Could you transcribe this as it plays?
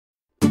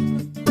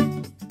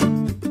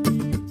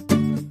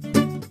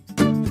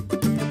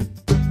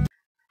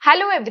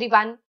Hello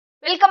everyone,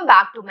 welcome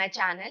back to my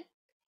channel.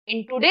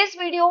 In today's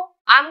video,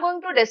 I am going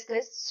to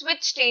discuss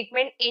switch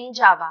statement in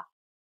Java.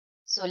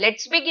 So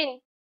let's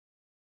begin.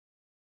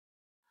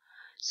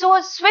 So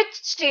a switch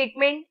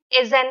statement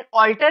is an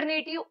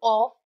alternative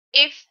of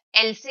if,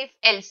 else if,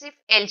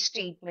 else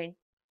statement.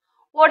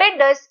 What it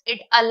does,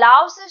 it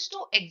allows us to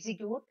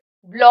execute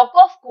block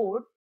of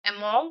code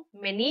among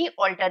many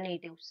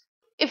alternatives.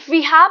 If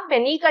we have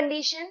many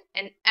conditions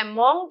and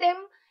among them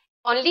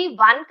only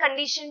one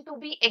condition to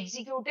be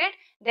executed,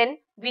 then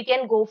we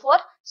can go for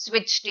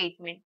switch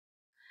statement.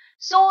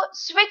 So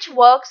switch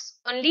works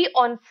only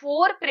on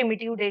 4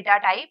 primitive data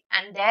type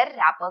and their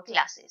wrapper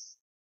classes,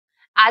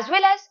 as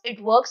well as it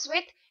works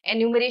with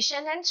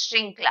enumeration and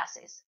string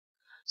classes.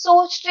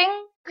 So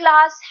string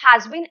class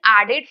has been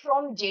added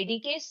from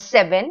JDK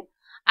 7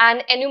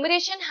 and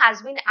enumeration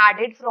has been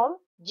added from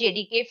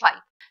JDK 5.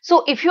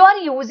 So if you are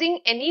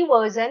using any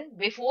version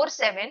before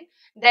 7,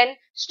 then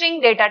string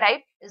data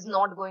type is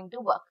not going to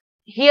work.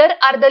 Here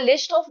are the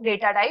list of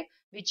data type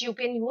which you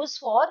can use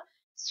for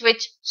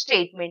switch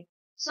statement.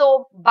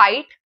 So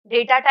byte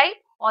data type,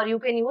 or you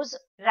can use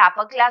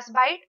wrapper class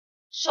byte,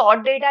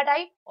 short data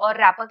type or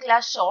wrapper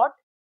class short,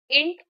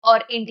 int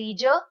or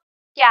integer,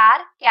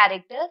 char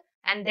character,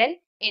 and then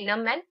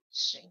enum and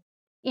string.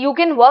 You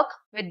can work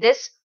with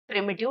this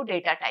primitive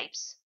data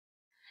types.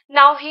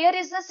 Now here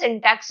is the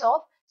syntax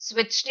of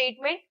switch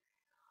statement.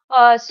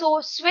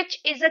 So switch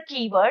is a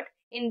keyword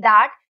in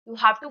that you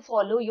have to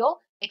follow your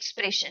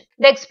expression.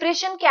 The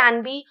expression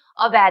can be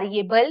a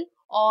variable,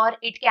 or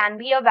it can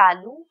be a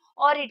value,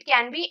 or it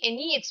can be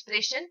any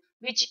expression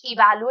which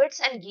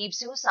evaluates and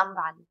gives you some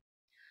value.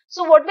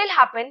 So what will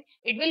happen?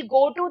 It will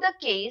go to the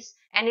case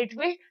and it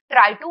will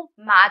try to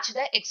match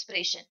the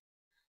expression.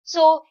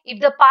 So if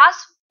the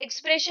pass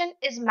expression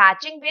is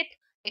matching with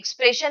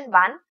expression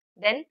 1,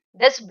 then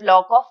this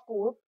block of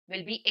code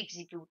will be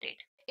executed.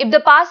 If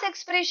the pass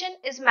expression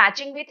is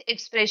matching with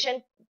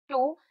expression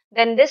 2,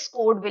 then this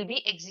code will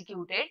be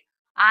executed.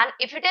 And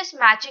if it is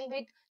matching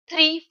with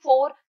 3,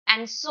 4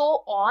 and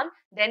so on,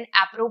 then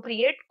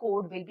appropriate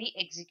code will be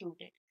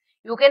executed.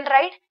 You can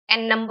write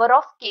n number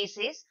of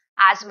cases,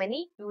 as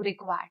many you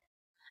require.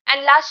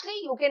 And lastly,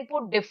 you can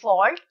put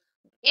default.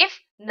 If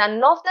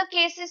none of the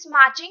case is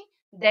matching,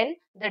 then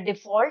the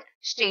default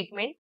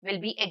statement will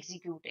be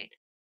executed.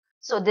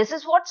 So this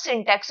is what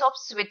syntax of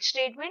switch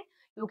statement.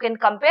 You can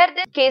compare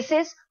the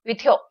cases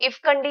with your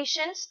if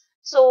conditions.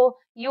 So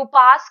you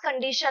pass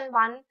condition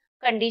 1,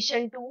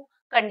 condition 2,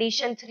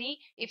 condition 3.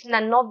 If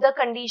none of the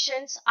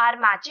conditions are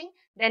matching,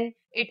 then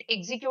it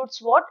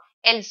executes what?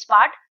 Else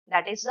part,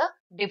 that is the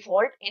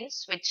default in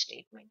switch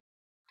statement.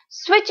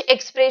 Switch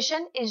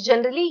expression is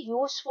generally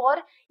used for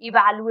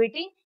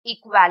evaluating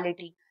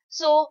equality.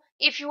 So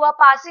if you are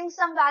passing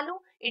some value,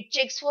 it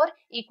checks for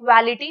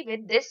equality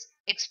with this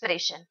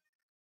expression.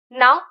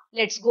 Now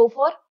let's go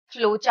for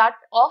flowchart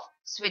of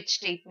switch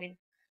statement.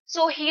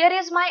 So here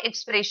is my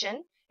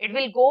expression. It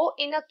will go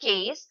in a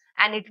case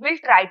and it will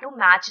try to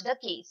match the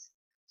case.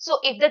 So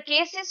if the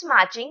case is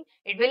matching,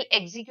 it will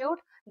execute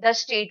the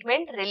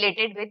statement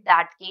related with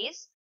that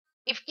case.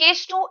 If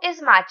case 2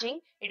 is matching,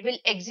 it will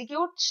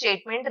execute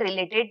statement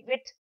related with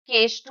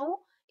case 2.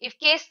 If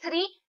case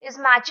 3 is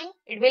matching,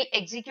 it will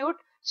execute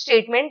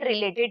statement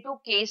related to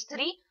case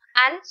 3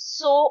 and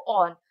so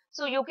on.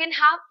 So you can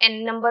have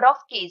n number of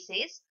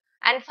cases.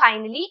 And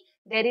finally,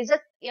 there is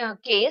a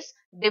case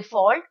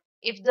default.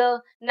 If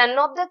none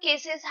of the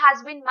cases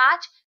has been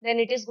matched, then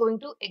it is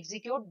going to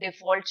execute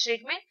default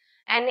statement,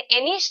 and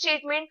any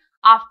statement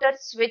after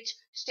switch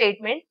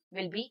statement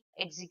will be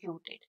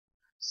executed.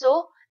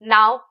 So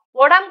now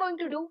what I'm going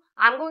to do,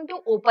 I'm going to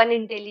open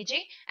IntelliJ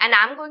and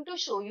I'm going to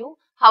show you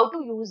how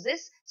to use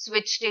this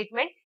switch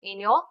statement in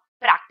your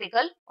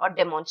practical or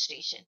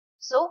demonstration.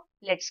 So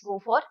let's go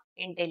for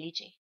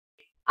IntelliJ.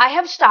 I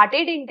have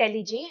started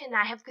IntelliJ and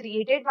I have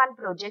created one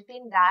project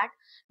in that.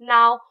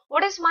 Now,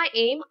 what is my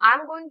aim?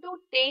 I'm going to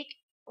take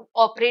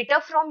operator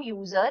from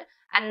user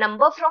and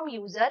number from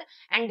user,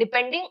 and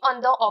depending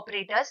on the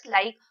operators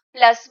like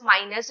plus,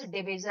 minus,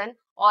 division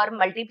or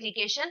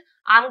multiplication,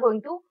 I'm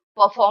going to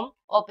perform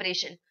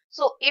operation.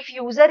 So if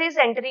user is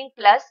entering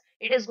plus,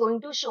 it is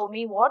going to show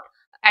me what?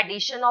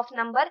 Addition of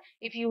number.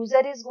 If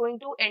user is going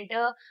to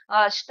enter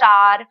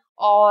star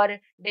or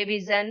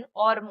division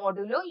or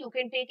modulo, you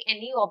can take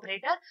any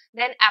operator,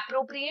 then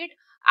appropriate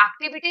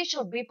activity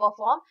should be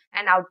performed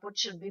and output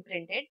should be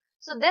printed.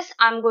 So this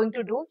I'm going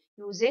to do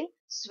using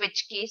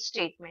switch case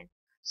statement.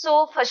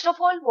 So first of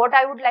all, what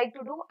I would like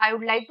to do, I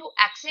would like to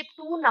accept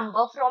 2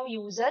 number from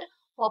user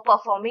for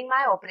performing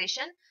my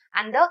operation,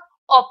 and the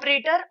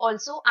operator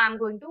also I'm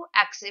going to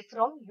accept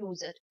from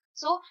user.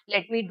 So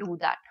let me do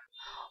that.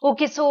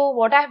 Okay, so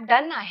what I have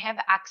done, I have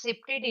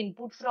accepted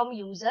input from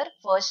user,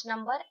 first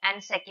number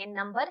and second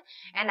number,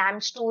 and I'm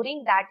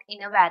storing that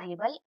in a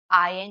variable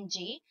I and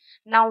j.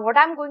 Now what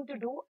I'm going to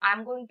do,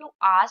 I'm going to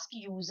ask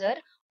user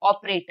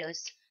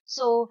operators.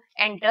 So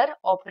enter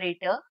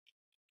operator,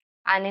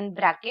 and in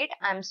bracket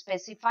I'm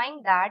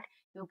specifying that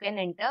you can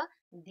enter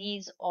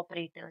these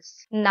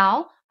operators.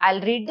 Now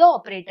I'll read the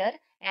operator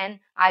and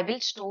I will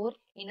store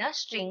in a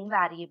string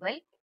variable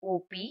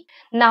OP.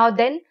 Now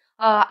then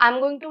I'm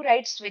going to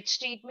write switch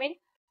statement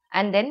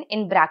and then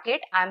in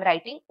bracket I'm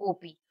writing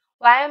OP.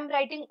 Why I'm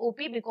writing OP?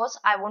 Because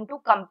I want to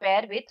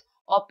compare with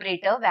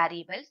operator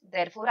variables.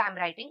 Therefore I'm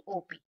writing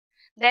OP.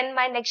 Then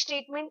my next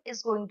statement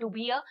is going to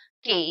be a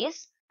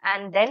case,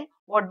 and then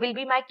what will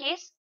be my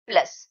case?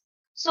 Plus.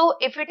 So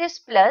if it is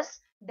plus,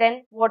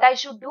 then what I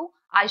should do?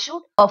 I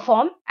should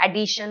perform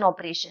addition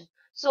operation.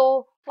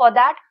 So for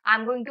that,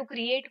 I'm going to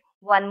create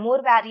one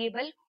more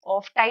variable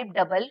of type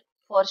double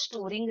for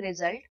storing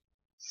result.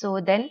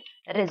 So then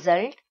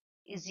result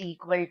is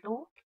equal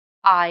to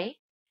I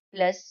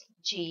plus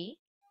j,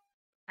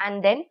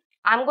 and then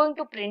I'm going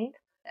to print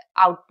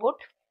output,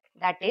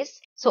 that is,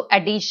 so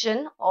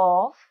addition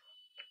of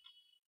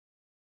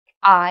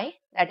I,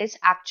 that is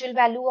actual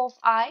value of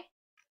I,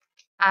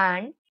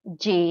 and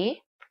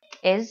j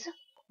is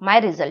my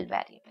result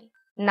variable.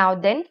 Now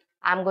then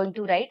I'm going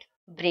to write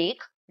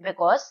break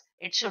because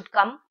it should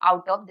come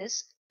out of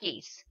this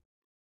case.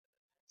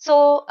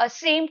 So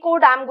same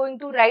code I'm going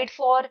to write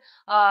for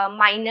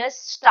minus,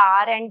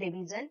 star and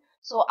division.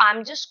 So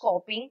I'm just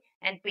copying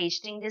and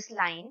pasting these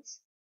lines.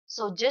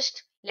 So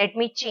just let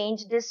me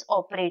change this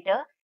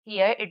operator.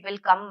 Here it will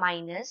come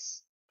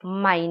minus,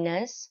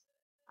 minus,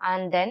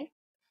 and then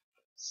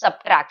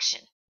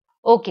subtraction.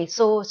 Okay,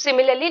 so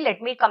similarly,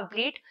 let me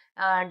complete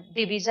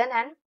division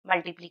and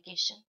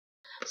multiplication.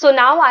 So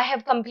now I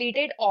have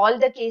completed all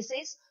the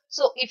cases.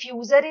 So if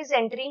user is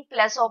entering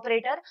plus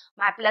operator,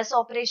 my plus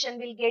operation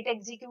will get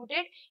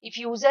executed. If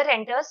user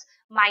enters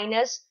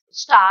minus,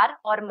 star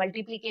or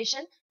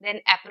multiplication,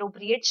 then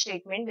appropriate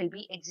statement will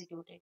be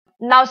executed.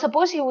 Now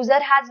suppose user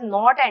has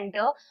not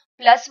entered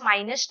plus,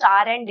 minus,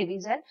 star and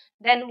division,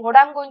 then what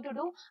I'm going to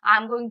do?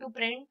 I'm going to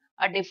print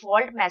a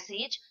default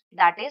message,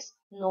 that is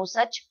no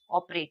such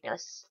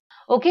operators.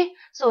 Okay,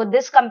 so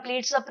this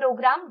completes the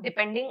program.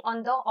 Depending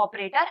on the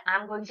operator,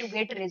 I'm going to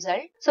get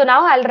result. So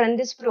now I'll run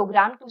this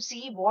program to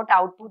see what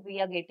output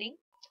we are getting.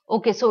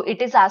 Okay, so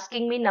it is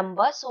asking me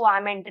number. So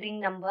I'm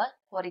entering number,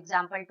 for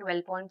example,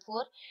 12.4.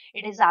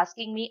 It is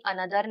asking me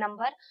another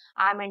number.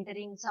 I'm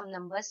entering some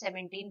number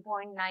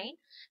 17.9.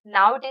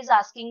 Now it is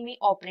asking me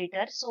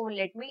operator. So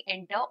let me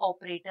enter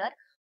operator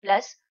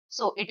plus.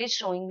 So it is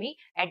showing me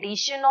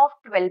addition of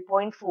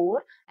 12.4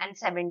 and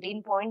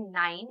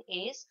 17.9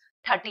 is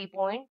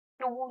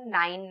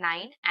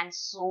 30.299 and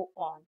so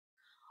on.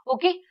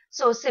 Okay,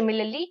 so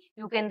similarly,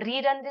 you can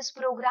rerun this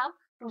program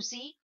to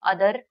see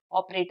other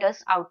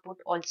operators output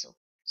also.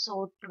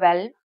 So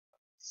 12,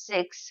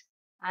 6,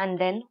 and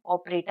then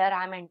operator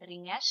I am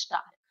entering as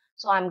star.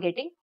 So I am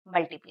getting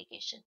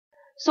multiplication.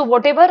 So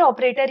whatever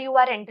operator you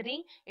are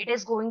entering, it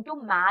is going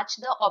to match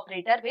the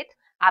operator with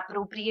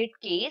appropriate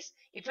case.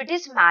 If it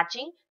is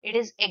matching, it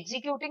is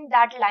executing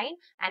that line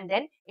and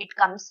then it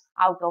comes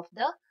out of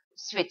the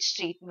switch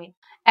statement.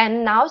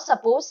 And now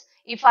suppose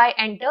if I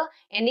enter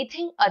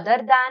anything other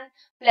than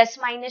plus,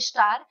 minus,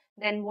 star,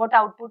 then what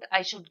output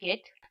I should get?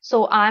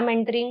 So I am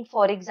entering,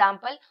 for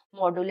example,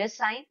 modulus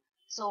sign.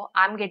 So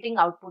I am getting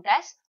output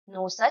as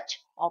no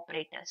such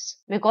operators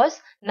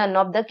because none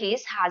of the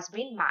case has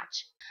been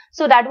matched.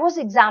 So that was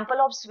example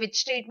of switch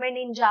statement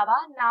in Java.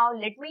 Now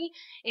let me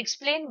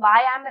explain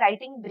why I am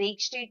writing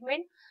break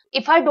statement.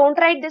 If I don't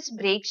write this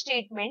break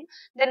statement,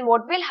 then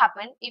what will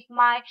happen? If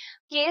my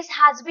case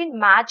has been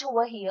matched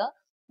over here,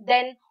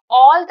 then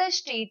all the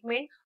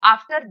statement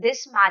after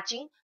this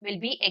matching will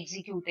be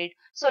executed.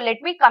 So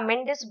let me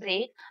comment this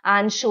break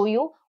and show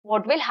you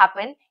what will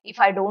happen if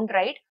I don't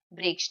write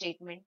break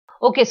statement.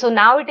 Okay, so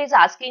now it is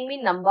asking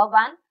me number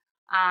 1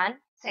 and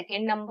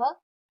second number,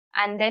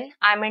 and then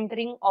I'm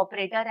entering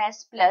operator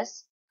as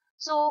plus.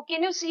 So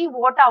can you see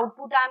what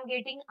output I'm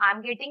getting?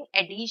 I'm getting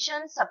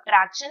addition,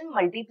 subtraction,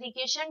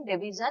 multiplication,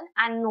 division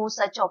and no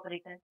such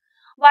operator.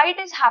 Why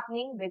it is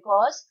happening?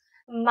 Because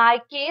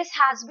my case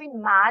has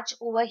been matched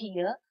over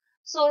here.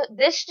 So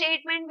this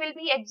statement will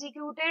be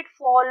executed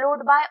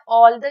followed by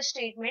all the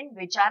statements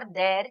which are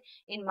there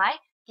in my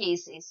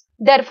cases.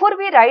 Therefore,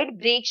 we write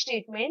break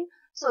statement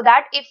so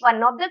that if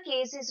one of the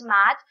case is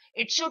matched,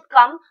 it should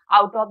come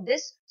out of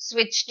this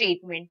switch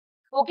statement.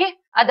 Okay.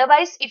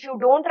 Otherwise, if you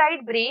don't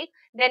write break,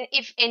 then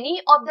if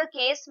any of the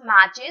case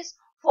matches,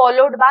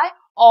 followed by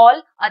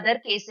all other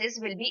cases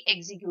will be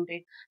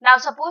executed. Now,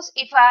 suppose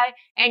if I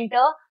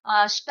enter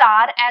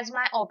star as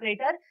my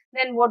operator,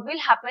 then what will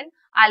happen?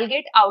 I'll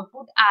get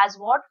output as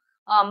what?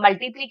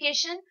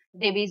 Multiplication,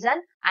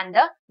 division and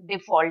the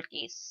default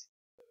case.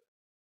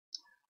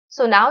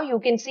 So now you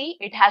can see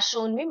it has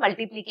shown me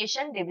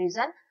multiplication,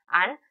 division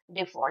and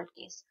default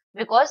case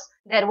because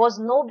there was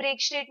no break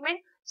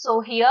statement.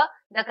 So here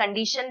the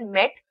condition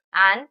met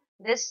and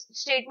this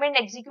statement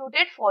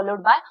executed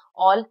followed by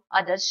all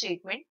other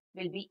statement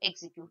will be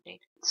executed.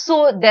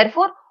 So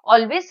therefore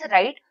always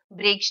write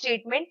break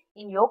statement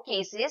in your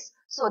cases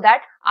so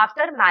that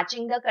after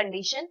matching the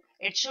condition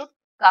it should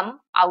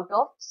come out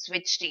of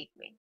switch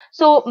statement.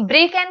 So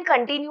break and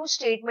continue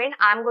statement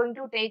I am going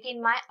to take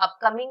in my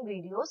upcoming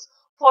videos.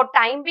 for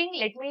time being,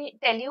 let me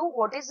tell you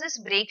what is this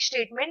break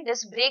statement.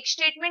 This break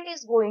statement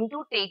is going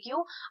to take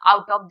you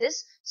out of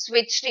this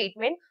switch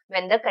statement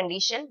when the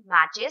condition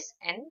matches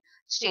and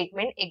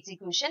statement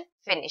execution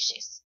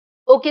finishes.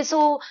 Okay,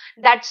 so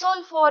that's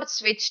all for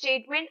switch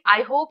statement.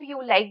 I hope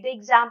you like the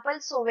example.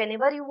 So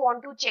whenever you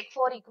want to check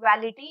for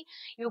equality,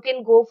 you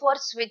can go for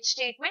switch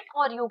statement,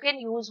 or you can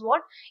use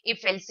what,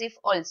 if else if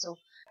also.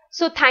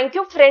 So thank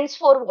you friends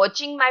for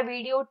watching my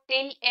video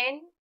till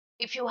end.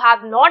 If you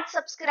have not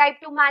subscribed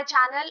to my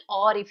channel,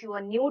 or if you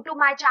are new to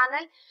my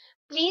channel,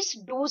 please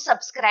do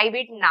subscribe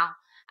it now,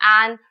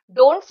 and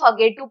don't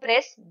forget to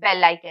press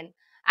bell icon.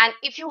 And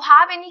if you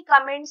have any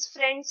comments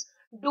friends,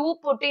 do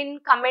put in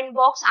comment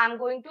box. I'm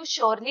going to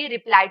surely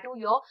reply to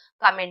your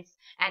comments.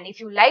 And if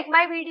you like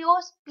my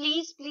videos,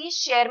 please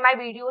share my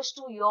videos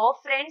to your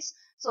friends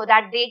so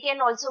that they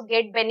can also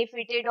get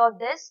benefited of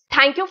this.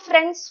 Thank you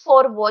friends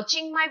for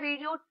watching my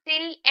video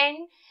till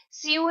end.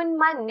 See you in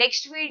my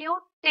next video.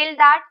 Till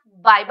that,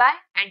 bye bye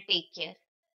and take care.